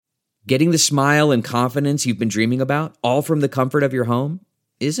Getting the smile and confidence you've been dreaming about, all from the comfort of your home,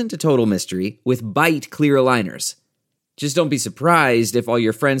 isn't a total mystery with Byte clear aligners. Just don't be surprised if all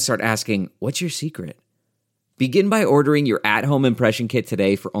your friends start asking, "What's your secret?" Begin by ordering your at-home impression kit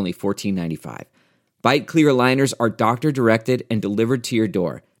today for only $14.95. Byte clear aligners are doctor-directed and delivered to your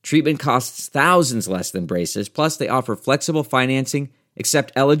door. Treatment costs thousands less than braces, plus they offer flexible financing,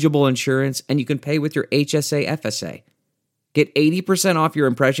 accept eligible insurance, and you can pay with your HSA FSA. Get 80% off your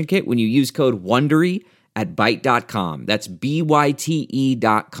impression kit when you use code WONDERY at Byte.com. That's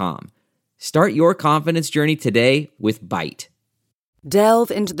BYTE.com. Start your confidence journey today with Byte.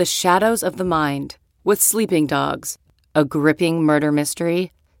 Delve into the shadows of the mind with Sleeping Dogs, a gripping murder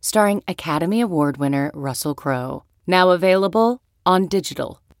mystery starring Academy Award winner Russell Crowe. Now available on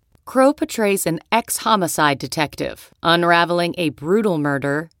digital. Crowe portrays an ex-homicide detective unraveling a brutal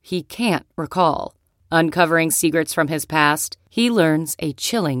murder he can't recall. Uncovering secrets from his past, he learns a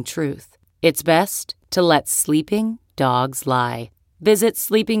chilling truth. It's best to let sleeping dogs lie. Visit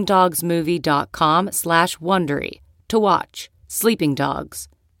sleepingdogsmovie.com/Wondery to watch Sleeping Dogs,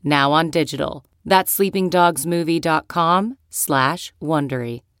 now on digital. That's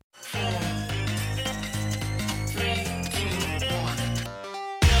sleepingdogsmovie.com/Wondery.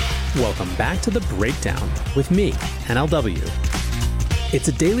 Welcome back to The Breakdown with me, NLW. It's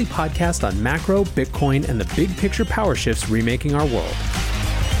a daily podcast on macro, Bitcoin, and the big picture power shifts remaking our world.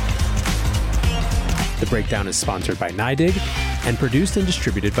 The Breakdown is sponsored by NYDIG and produced and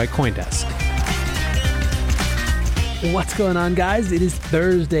distributed by CoinDesk. What's going on, guys? It is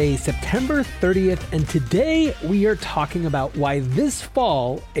Thursday, September 30th, and today we are talking about why this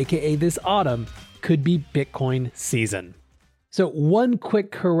fall, aka this autumn, could be Bitcoin season. So one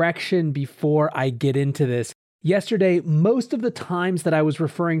quick correction before I get into this. Yesterday, most of the times that I was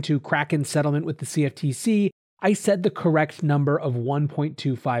referring to Kraken's settlement with the CFTC, I said the correct number of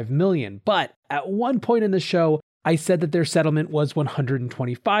 1.25 million. But at one point in the show, I said that their settlement was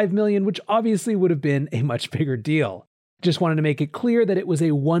 125 million, which obviously would have been a much bigger deal. Just wanted to make it clear that it was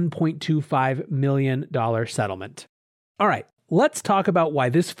a $1.25 million settlement. All right, let's talk about why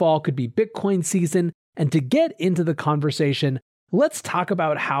this fall could be Bitcoin season. And to get into the conversation, let's talk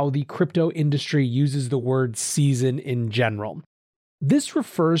about how the crypto industry uses the word season in general. This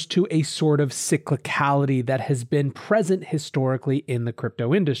refers to a sort of cyclicality that has been present historically in the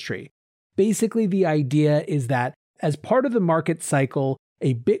crypto industry. Basically, the idea is that as part of the market cycle,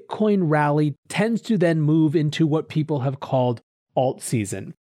 a Bitcoin rally tends to then move into what people have called alt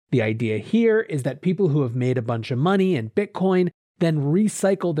season. The idea here is that people who have made a bunch of money in Bitcoin then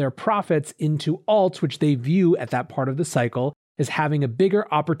recycle their profits into alts, which they view at that part of the cycle as having a bigger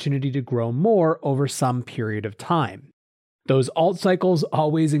opportunity to grow more over some period of time. Those alt cycles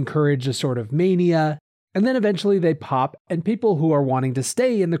always encourage a sort of mania, and then eventually they pop, and people who are wanting to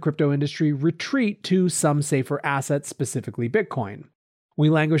stay in the crypto industry retreat to some safer assets, specifically Bitcoin.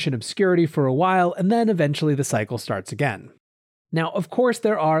 We languish in obscurity for a while, and then eventually the cycle starts again. Now, of course,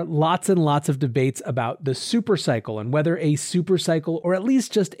 there are lots and lots of debates about the supercycle and whether a supercycle, or at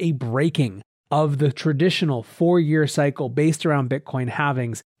least just a breaking of the traditional 4-year cycle based around Bitcoin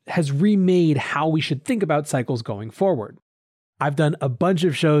halvings, has remade how we should think about cycles going forward. I've done a bunch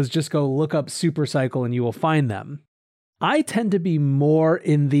of shows, just go look up supercycle and you will find them. I tend to be more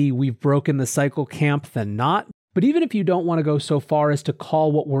in the we've broken the cycle camp than not, but even if you don't want to go so far as to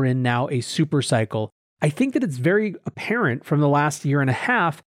call what we're in now a supercycle, I think that it's very apparent from the last year and a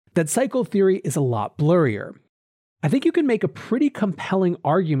half that cycle theory is a lot blurrier. I think you can make a pretty compelling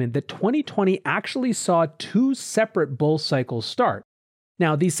argument that 2020 actually saw 2 separate bull cycles start.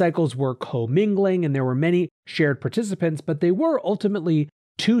 Now, these cycles were commingling and there were many shared participants, but they were ultimately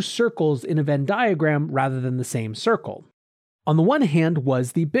 2 circles in a Venn diagram rather than the same circle. On the one hand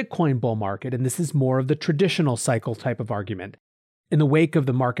was the Bitcoin bull market, and this is more of the traditional cycle type of argument. In the wake of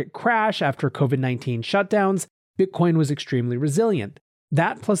the market crash after COVID-19 shutdowns, Bitcoin was extremely resilient.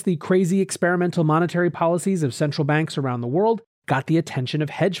 That plus the crazy experimental monetary policies of central banks around the world got the attention of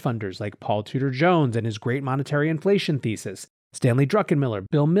hedge funders like Paul Tudor Jones and his great monetary inflation thesis, Stanley Druckenmiller,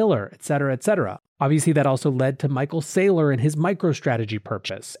 Bill Miller, etc., etc. Obviously, that also led to Michael Saylor and his MicroStrategy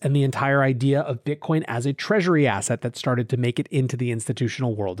purchase, and the entire idea of Bitcoin as a treasury asset that started to make it into the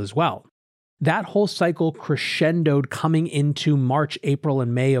institutional world as well. That whole cycle crescendoed coming into March, April,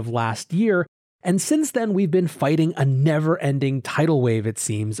 and May of last year, and since then we've been fighting a never-ending tidal wave, it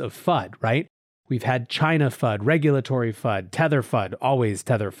seems, of FUD, right? We've had China FUD, regulatory FUD, Tether FUD, always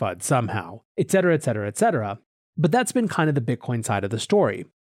Tether FUD somehow, etc., etc., etc. But that's been kind of the Bitcoin side of the story.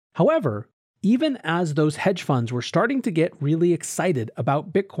 However, even as those hedge funds were starting to get really excited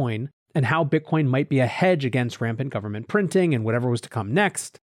about Bitcoin and how Bitcoin might be a hedge against rampant government printing and whatever was to come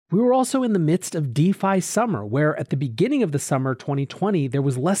next, We were also in the midst of DeFi summer, where at the beginning of the summer 2020, there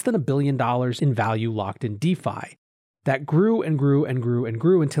was less than $1 billion in value locked in DeFi. That grew and grew and grew and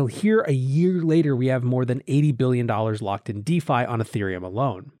grew until here a year later, we have more than $80 billion locked in DeFi on Ethereum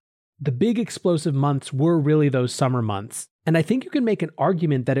alone. The big explosive months were really those summer months, and I think you can make an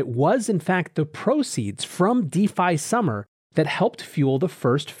argument that it was in fact the proceeds from DeFi summer that helped fuel the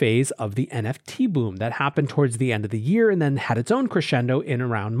first phase of the NFT boom that happened towards the end of the year and then had its own crescendo in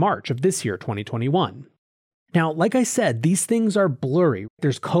around March of this year, 2021. Now, like I said, these things are blurry.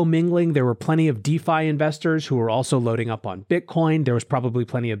 There's commingling. There were plenty of DeFi investors who were also loading up on Bitcoin. There was probably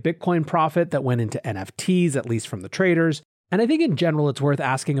plenty of Bitcoin profit that went into NFTs, at least from the traders. And I think in general, it's worth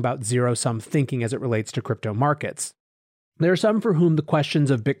asking about zero-sum thinking as it relates to crypto markets. There are some for whom the questions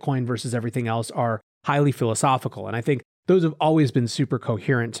of Bitcoin versus everything else are highly philosophical, and I think those have always been super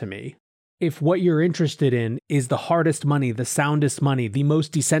coherent to me. If what you're interested in is the hardest money, the soundest money, the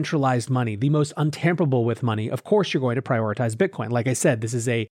most decentralized money, the most untamperable with money, of course you're going to prioritize Bitcoin. Like I said, this is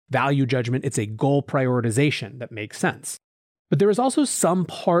a value judgment. It's a goal prioritization that makes sense. But there is also some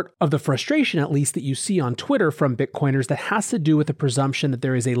part of the frustration, at least, that you see on Twitter from Bitcoiners that has to do with the presumption that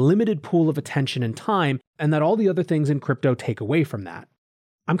there is a limited pool of attention and time, and that all the other things in crypto take away from that.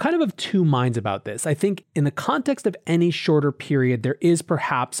 I'm kind of two minds about this. I think in the context of any shorter period, there is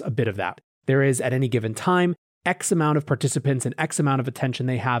perhaps a bit of that. There is, at any given time, X amount of participants and X amount of attention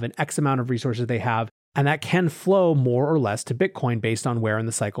they have and X amount of resources they have, and that can flow more or less to Bitcoin based on where in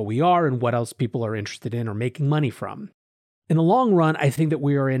the cycle we are and what else people are interested in or making money from. In the long run, I think that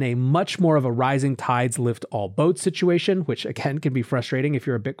we are in a much more of a rising tides lift all boats situation, which again can be frustrating if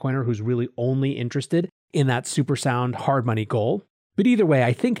you're a Bitcoiner who's really only interested in that super sound hard money goal. But either way,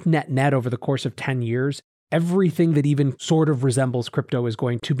 I think net over the course of 10 years, everything that even sort of resembles crypto is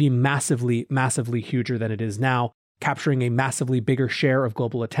going to be massively, massively huger than it is now, capturing a massively bigger share of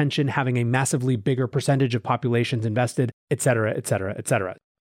global attention, having a massively bigger percentage of populations invested, et cetera, et cetera, et cetera.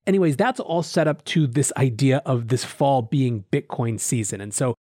 Anyways, that's all set up to this idea of this fall being Bitcoin season. And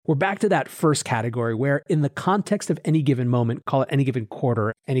so we're back to that first category where in the context of any given moment, call it any given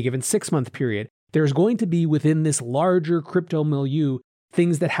quarter, any given 6-month period, there's going to be within this larger crypto milieu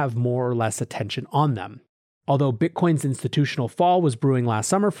things that have more or less attention on them. Although Bitcoin's institutional fall was brewing last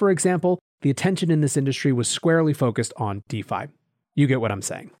summer, for example, the attention in this industry was squarely focused on DeFi. You get what I'm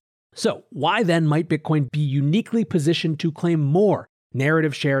saying. So why then might Bitcoin be uniquely positioned to claim more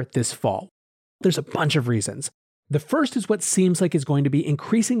narrative share this fall? There's a bunch of reasons. The first is what seems like is going to be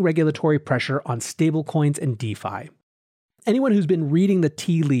increasing regulatory pressure on stablecoins and DeFi. Anyone who's been reading the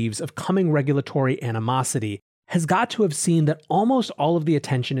tea leaves of coming regulatory animosity has got to have seen that almost all of the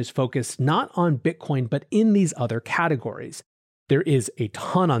attention is focused not on Bitcoin, but in these other categories. There is a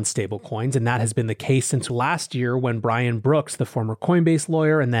ton on stablecoins, and that has been the case since last year when Brian Brooks, the former Coinbase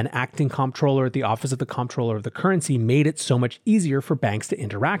lawyer and then acting comptroller at the Office of the Comptroller of the Currency, made it so much easier for banks to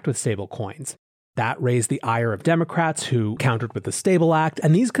interact with stablecoins. That raised the ire of Democrats who countered with the Stable Act,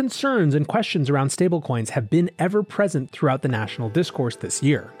 and these concerns and questions around stablecoins have been ever present throughout the national discourse this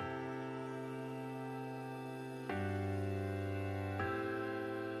year.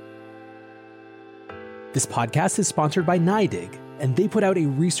 This podcast is sponsored by NYDIG, and they put out a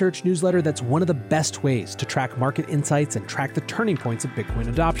research newsletter that's one of the best ways to track market insights and track the turning points of Bitcoin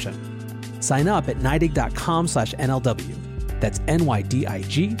adoption. Sign up at NYDIG.com/NLW. That's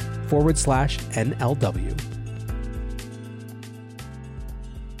NYDIG/NLW.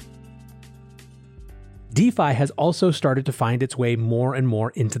 DeFi has also started to find its way more and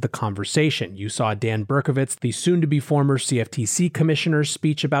more into the conversation. You saw Dan Berkovitz, the soon-to-be former CFTC commissioner's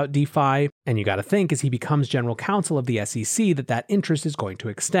speech about DeFi, and you got to think as he becomes general counsel of the SEC that interest is going to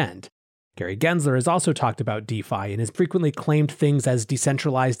extend. Gary Gensler has also talked about DeFi and has frequently claimed things as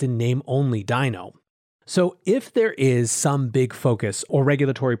decentralized in name only Dino. So if there is some big focus or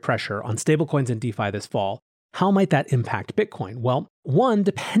regulatory pressure on stablecoins and DeFi this fall, how might that impact Bitcoin? Well, one,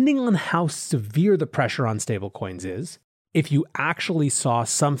 depending on how severe the pressure on stablecoins is, if you actually saw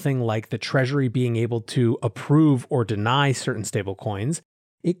something like the Treasury being able to approve or deny certain stablecoins,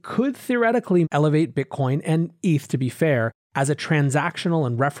 it could theoretically elevate Bitcoin and ETH, to be fair, as a transactional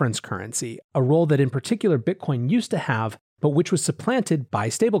and reference currency, a role that in particular Bitcoin used to have, but which was supplanted by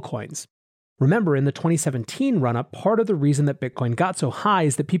stablecoins. Remember, in the 2017 run-up, part of the reason that Bitcoin got so high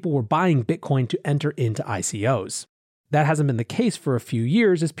is that people were buying Bitcoin to enter into ICOs. That hasn't been the case for a few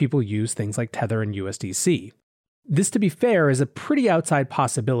years as people use things like Tether and USDC. This, to be fair, is a pretty outside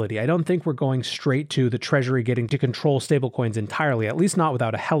possibility. I don't think we're going straight to the Treasury getting to control stablecoins entirely, at least not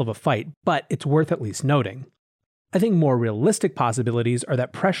without a hell of a fight, but it's worth at least noting. I think more realistic possibilities are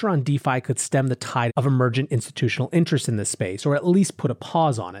that pressure on DeFi could stem the tide of emergent institutional interest in this space, or at least put a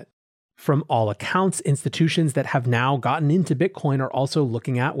pause on it. From all accounts, institutions that have now gotten into Bitcoin are also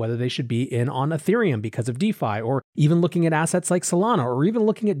looking at whether they should be in on Ethereum because of DeFi, or even looking at assets like Solana, or even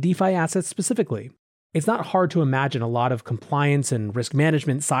looking at DeFi assets specifically. It's not hard to imagine a lot of compliance and risk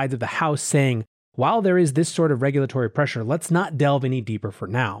management sides of the house saying, while there is this sort of regulatory pressure, let's not delve any deeper for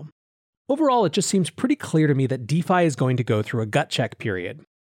now. Overall, it just seems pretty clear to me that DeFi is going to go through a gut check period.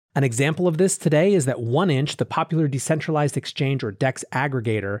 An example of this today is that 1inch, the popular decentralized exchange or DEX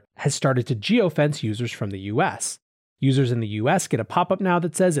aggregator, has started to geofence users from the US. Users in the US get a pop-up now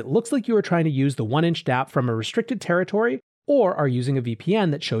that says it looks like you are trying to use the 1inch dApp from a restricted territory or are using a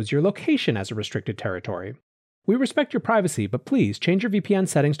VPN that shows your location as a restricted territory. We respect your privacy, but please change your VPN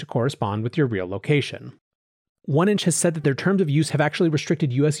settings to correspond with your real location. 1inch has said that their terms of use have actually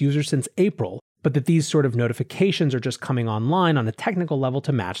restricted US users since April, but that these sort of notifications are just coming online on a technical level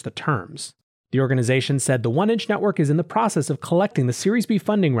to match the terms. The organization said the 1inch network is in the process of collecting the Series B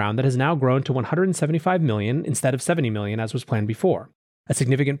funding round that has now grown to $175 million instead of $70 million as was planned before. A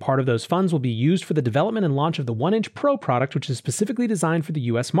significant part of those funds will be used for the development and launch of the 1inch Pro product, which is specifically designed for the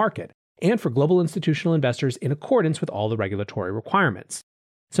US market, and for global institutional investors in accordance with all the regulatory requirements.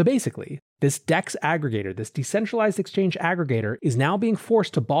 So basically, this DEX aggregator, this decentralized exchange aggregator, is now being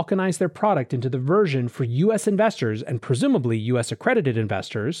forced to balkanize their product into the version for US investors and presumably US accredited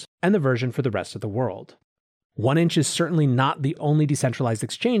investors, and the version for the rest of the world. 1inch is certainly not the only decentralized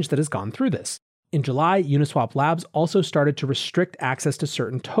exchange that has gone through this. In July, Uniswap Labs also started to restrict access to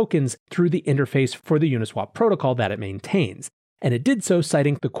certain tokens through the interface for the Uniswap protocol that it maintains, and it did so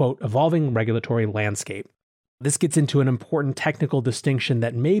citing the quote, evolving regulatory landscape. This gets into an important technical distinction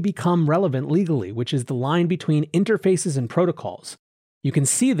that may become relevant legally, which is the line between interfaces and protocols. You can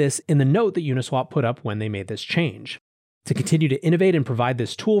see this in the note that Uniswap put up when they made this change. To continue to innovate and provide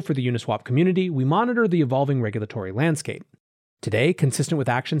this tool for the Uniswap community, we monitor the evolving regulatory landscape. Today, consistent with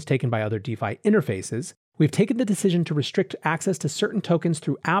actions taken by other DeFi interfaces, we've taken the decision to restrict access to certain tokens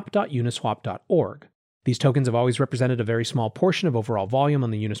through app.uniswap.org. These tokens have always represented a very small portion of overall volume on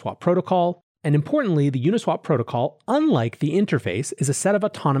the Uniswap protocol, and importantly, the Uniswap protocol, unlike the interface, is a set of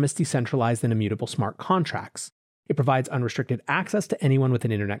autonomous, decentralized, and immutable smart contracts. It provides unrestricted access to anyone with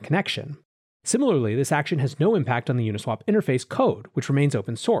an internet connection. Similarly, this action has no impact on the Uniswap interface code, which remains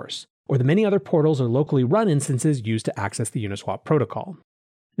open source, or the many other portals or locally run instances used to access the Uniswap protocol.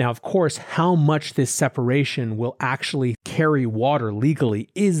 Now, of course, how much this separation will actually carry water legally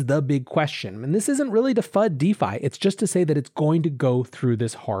is the big question. And this isn't really to FUD DeFi, it's just to say that it's going to go through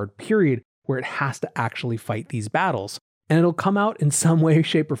this hard period where it has to actually fight these battles, and it'll come out in some way,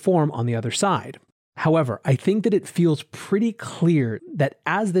 shape, or form on the other side. However, I think that it feels pretty clear that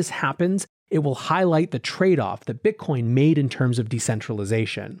as this happens, it will highlight the trade-off that Bitcoin made in terms of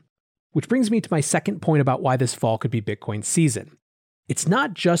decentralization. Which brings me to my second point about why this fall could be Bitcoin season. It's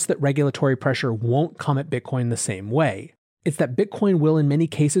not just that regulatory pressure won't come at Bitcoin the same way. It's that Bitcoin will in many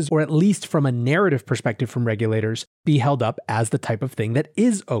cases, or at least from a narrative perspective from regulators, be held up as the type of thing that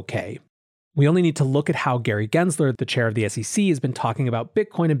is okay. We only need to look at how Gary Gensler, the chair of the SEC, has been talking about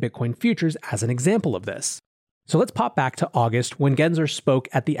Bitcoin and Bitcoin futures as an example of this. So let's pop back to August when Gensler spoke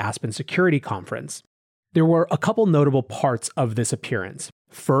at the Aspen Security Conference. There were a couple notable parts of this appearance.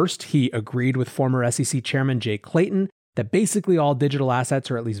 First, he agreed with former SEC Chairman Jay Clayton that basically all digital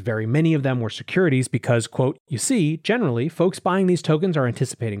assets, or at least very many of them, were securities because, quote, you see, generally, folks buying these tokens are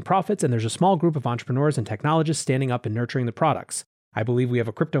anticipating profits and there's a small group of entrepreneurs and technologists standing up and nurturing the products. I believe we have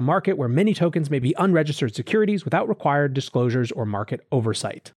a crypto market where many tokens may be unregistered securities without required disclosures or market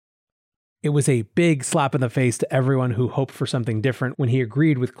oversight. It was a big slap in the face to everyone who hoped for something different when he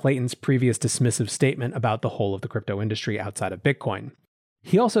agreed with Clayton's previous dismissive statement about the whole of the crypto industry outside of Bitcoin.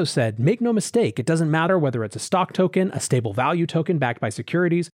 He also said, make no mistake, it doesn't matter whether it's a stock token, a stable value token backed by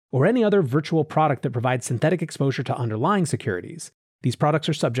securities, or any other virtual product that provides synthetic exposure to underlying securities. These products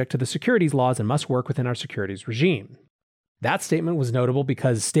are subject to the securities laws and must work within our securities regime. That statement was notable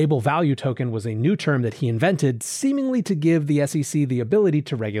because stable value token was a new term that he invented, seemingly to give the SEC the ability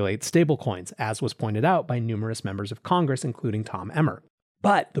to regulate stablecoins, as was pointed out by numerous members of Congress, including Tom Emmer.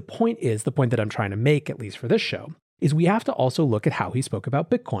 But the point that I'm trying to make, at least for this show, is we have to also look at how he spoke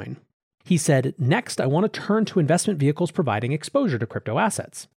about Bitcoin. He said, next, I want to turn to investment vehicles providing exposure to crypto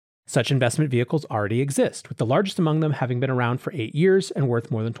assets. Such investment vehicles already exist, with the largest among them having been around for 8 years and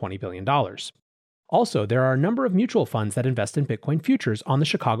worth more than $20 billion. Also, there are a number of mutual funds that invest in Bitcoin futures on the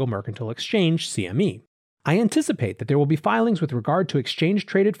Chicago Mercantile Exchange, CME. I anticipate that there will be filings with regard to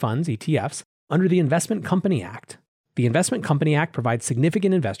exchange-traded funds, ETFs, under the Investment Company Act. The Investment Company Act provides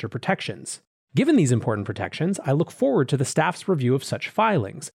significant investor protections. Given these important protections, I look forward to the staff's review of such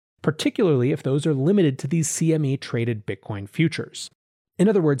filings, particularly if those are limited to these CME-traded Bitcoin futures. In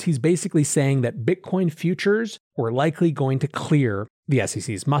other words, he's basically saying that Bitcoin futures were likely going to clear the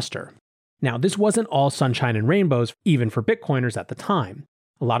SEC's muster. Now, this wasn't all sunshine and rainbows, even for Bitcoiners at the time.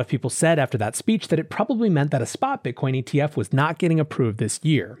 A lot of people said after that speech that it probably meant that a spot Bitcoin ETF was not getting approved this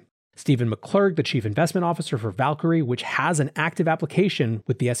year. Stephen McClurg, the chief investment officer for Valkyrie, which has an active application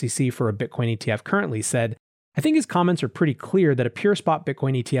with the SEC for a Bitcoin ETF currently, said, "I think his comments are pretty clear that a pure spot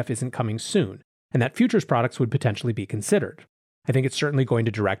Bitcoin ETF isn't coming soon, and that futures products would potentially be considered. I think it's certainly going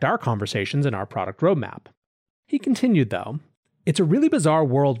to direct our conversations and our product roadmap." He continued, though, "It's a really bizarre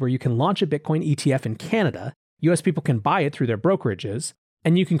world where you can launch a Bitcoin ETF in Canada, US people can buy it through their brokerages,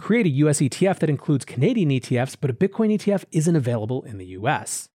 and you can create a US ETF that includes Canadian ETFs, but a Bitcoin ETF isn't available in the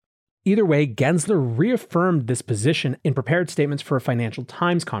US." Either way, Gensler reaffirmed this position in prepared statements for a Financial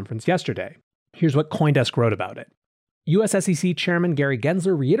Times conference yesterday. Here's what CoinDesk wrote about it. US SEC Chairman Gary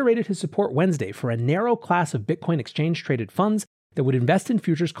Gensler reiterated his support Wednesday for a narrow class of Bitcoin exchange-traded funds that would invest in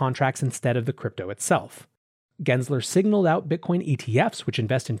futures contracts instead of the crypto itself. Gensler signaled out Bitcoin ETFs, which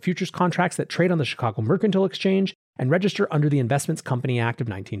invest in futures contracts that trade on the Chicago Mercantile Exchange and register under the Investments Company Act of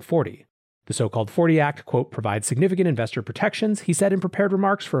 1940. The so-called 40 Act, quote, provides significant investor protections, he said in prepared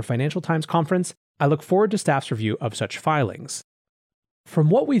remarks for a Financial Times conference. I look forward to staff's review of such filings. From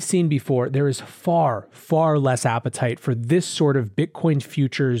what we've seen before, there is far, far less appetite for this sort of Bitcoin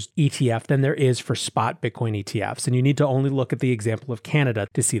futures ETF than there is for spot Bitcoin ETFs, and you need to only look at the example of Canada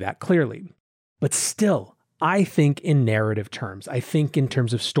to see that clearly. But still, I think in narrative terms. I think in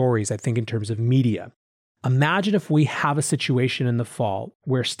terms of stories. I think in terms of media. Imagine if we have a situation in the fall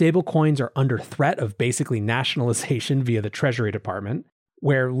where stablecoins are under threat of basically nationalization via the Treasury Department,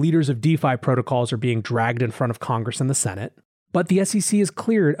 where leaders of DeFi protocols are being dragged in front of Congress and the Senate, but the SEC has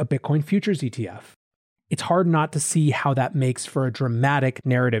cleared a Bitcoin futures ETF. It's hard not to see how that makes for a dramatic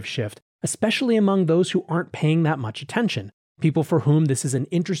narrative shift, especially among those who aren't paying that much attention, people for whom this is an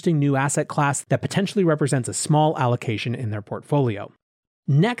interesting new asset class that potentially represents a small allocation in their portfolio.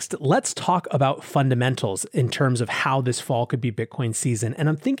 Next, let's talk about fundamentals in terms of how this fall could be Bitcoin season, and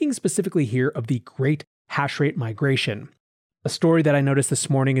I'm thinking specifically here of the Great Hash Rate Migration. A story that I noticed this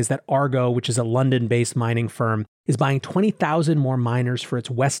morning is that Argo, which is a London-based mining firm, is buying 20,000 more miners for its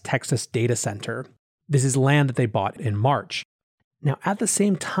West Texas data center. This is land that they bought in March. Now, at the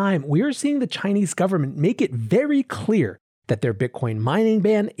same time, we are seeing the Chinese government make it very clear that their Bitcoin mining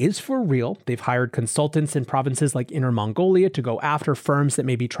ban is for real. They've hired consultants in provinces like Inner Mongolia to go after firms that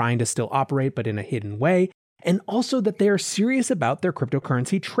may be trying to still operate but in a hidden way, and also that they are serious about their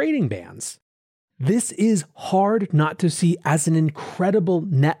cryptocurrency trading bans. This is hard not to see as an incredible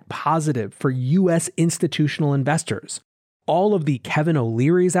net positive for US institutional investors. All of the Kevin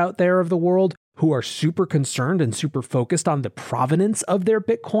O'Learys out there of the world who are super concerned and super focused on the provenance of their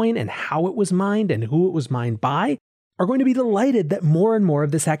Bitcoin and how it was mined and who it was mined by are going to be delighted that more and more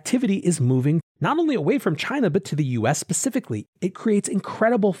of this activity is moving not only away from China, but to the US specifically. It creates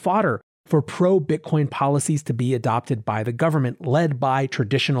incredible fodder for pro-Bitcoin policies to be adopted by the government, led by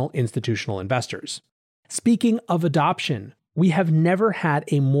traditional institutional investors. Speaking of adoption, we have never had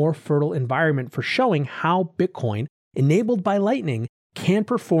a more fertile environment for showing how Bitcoin, enabled by Lightning, can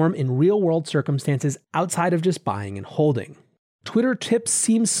perform in real-world circumstances outside of just buying and holding. Twitter tips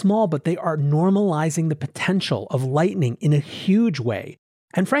seem small, but they are normalizing the potential of Lightning in a huge way.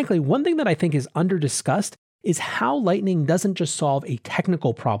 And frankly, one thing that I think is under-discussed is how Lightning doesn't just solve a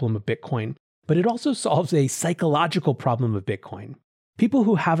technical problem of Bitcoin, but it also solves a psychological problem of Bitcoin. People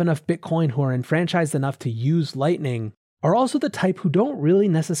who have enough Bitcoin, who are enfranchised enough to use Lightning, are also the type who don't really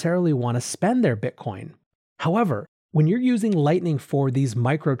necessarily want to spend their Bitcoin. However, when you're using Lightning for these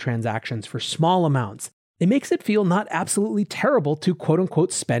microtransactions for small amounts, it makes it feel not absolutely terrible to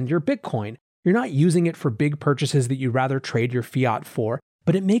quote-unquote spend your Bitcoin. You're not using it for big purchases that you'd rather trade your fiat for,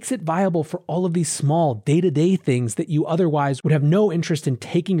 but it makes it viable for all of these small day-to-day things that you otherwise would have no interest in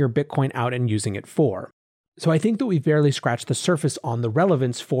taking your Bitcoin out and using it for. So I think that we've barely scratched the surface on the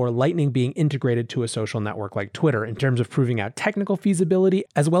relevance for Lightning being integrated to a social network like Twitter in terms of proving out technical feasibility,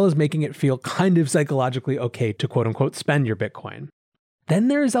 as well as making it feel kind of psychologically okay to quote-unquote spend your Bitcoin. Then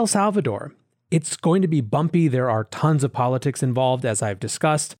there's El Salvador. It's going to be bumpy. There are tons of politics involved, as I've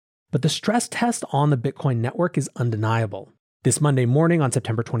discussed, but the stress test on the Bitcoin network is undeniable. This Monday morning on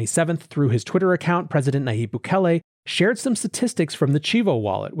September 27th, through his Twitter account, President Nayib Bukele shared some statistics from the Chivo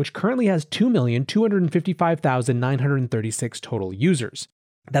wallet, which currently has 2,255,936 total users.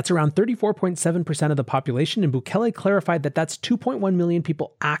 That's around 34.7% of the population, and Bukele clarified that that's 2.1 million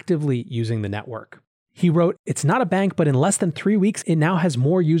people actively using the network. He wrote, "It's not a bank, but in less than 3 weeks, it now has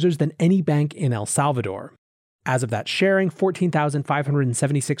more users than any bank in El Salvador." As of that sharing,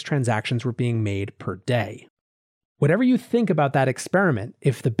 14,576 transactions were being made per day. Whatever you think about that experiment,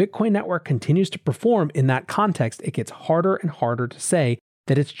 if the Bitcoin network continues to perform in that context, it gets harder and harder to say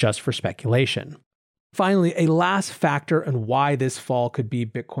that it's just for speculation. Finally, a last factor in why this fall could be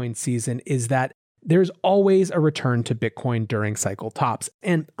Bitcoin season is that there's always a return to Bitcoin during cycle tops.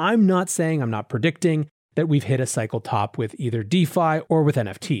 And I'm not predicting that we've hit a cycle top with either DeFi or with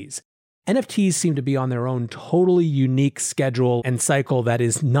NFTs. NFTs seem to be on their own totally unique schedule and cycle that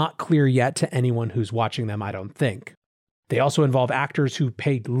is not clear yet to anyone who's watching them, I don't think. They also involve actors who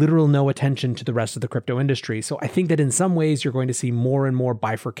pay literal no attention to the rest of the crypto industry, so I think that in some ways you're going to see more and more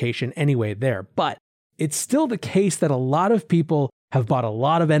bifurcation anyway there. But it's still the case that a lot of people have bought a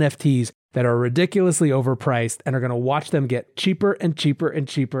lot of NFTs that are ridiculously overpriced and are going to watch them get cheaper and cheaper and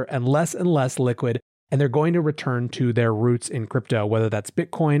cheaper and less liquid, and they're going to return to their roots in crypto, whether that's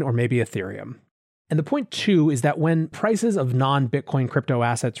Bitcoin or maybe Ethereum. And the point too is that when prices of non-Bitcoin crypto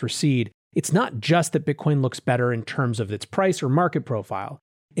assets recede, it's not just that Bitcoin looks better in terms of its price or market profile.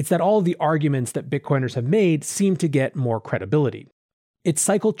 It's that all of the arguments that Bitcoiners have made seem to get more credibility. It's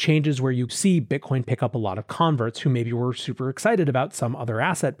cycle changes where you see Bitcoin pick up a lot of converts who maybe were super excited about some other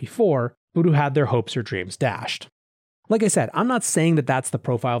asset before, but who had their hopes or dreams dashed. Like I said, I'm not saying that that's the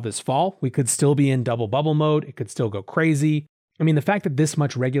profile this fall. We could still be in double bubble mode. It could still go crazy. I mean, the fact that this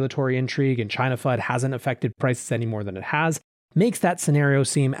much regulatory intrigue and China FUD hasn't affected prices any more than it has makes that scenario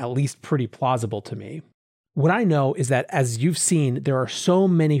seem at least pretty plausible to me. What I know is that, as you've seen, there are so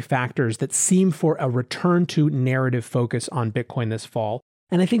many factors that seem for a return to narrative focus on Bitcoin this fall,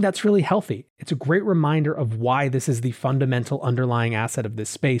 and I think that's really healthy. It's a great reminder of why this is the fundamental underlying asset of this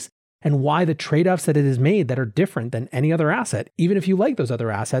space, and why the trade-offs that it has made that are different than any other asset, even if you like those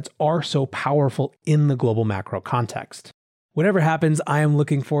other assets, are so powerful in the global macro context. Whatever happens, I am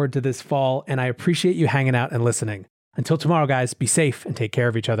looking forward to this fall, and I appreciate you hanging out and listening. Until tomorrow, guys, be safe and take care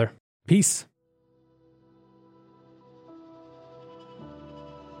of each other. Peace.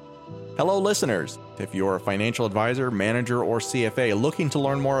 Hello, listeners. If you're a financial advisor, manager, or CFA looking to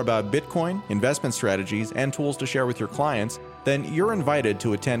learn more about Bitcoin, investment strategies, and tools to share with your clients, then you're invited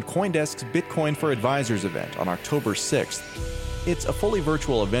to attend CoinDesk's Bitcoin for Advisors event on October 6th. It's a fully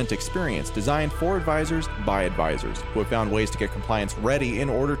virtual event experience designed for advisors by advisors who have found ways to get compliance ready in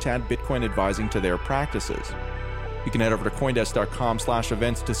order to add Bitcoin advising to their practices. You can head over to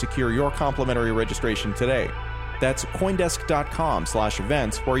CoinDesk.com/events to secure your complimentary registration today. That's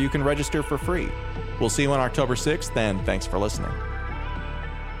CoinDesk.com/events, where you can register for free. We'll see you on October 6th, and thanks for listening.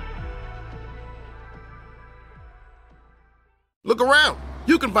 Look around.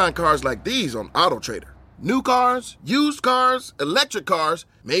 You can find cars like these on AutoTrader. New cars, used cars, electric cars,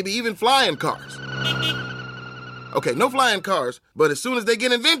 maybe even flying cars. Okay, no flying cars, but as soon as they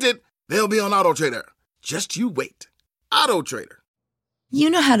get invented, they'll be on AutoTrader. Just you wait. AutoTrader. You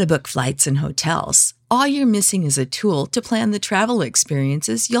know how to book flights and hotels. All you're missing is a tool to plan the travel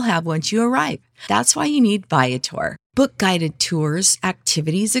experiences you'll have once you arrive. That's why you need Viator. Book guided tours,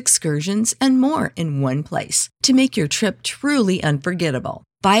 activities, excursions, and more in one place to make your trip truly unforgettable.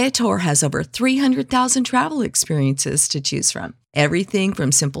 Viator has over 300,000 travel experiences to choose from. Everything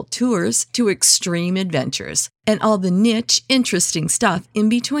from simple tours to extreme adventures and all the niche, interesting stuff in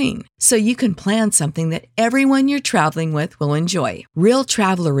between. So you can plan something that everyone you're traveling with will enjoy. Real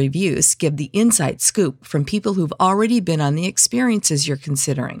traveler reviews give the inside scoop from people who've already been on the experiences you're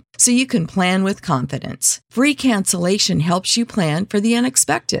considering. So you can plan with confidence. Free cancellation helps you plan for the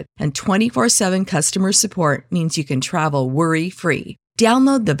unexpected. And 24/7 customer support means you can travel worry-free.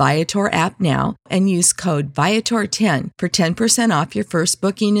 Download the Viator app now and use code Viator10 for 10% off your first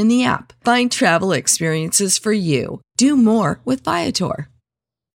booking in the app. Find travel experiences for you. Do more with Viator.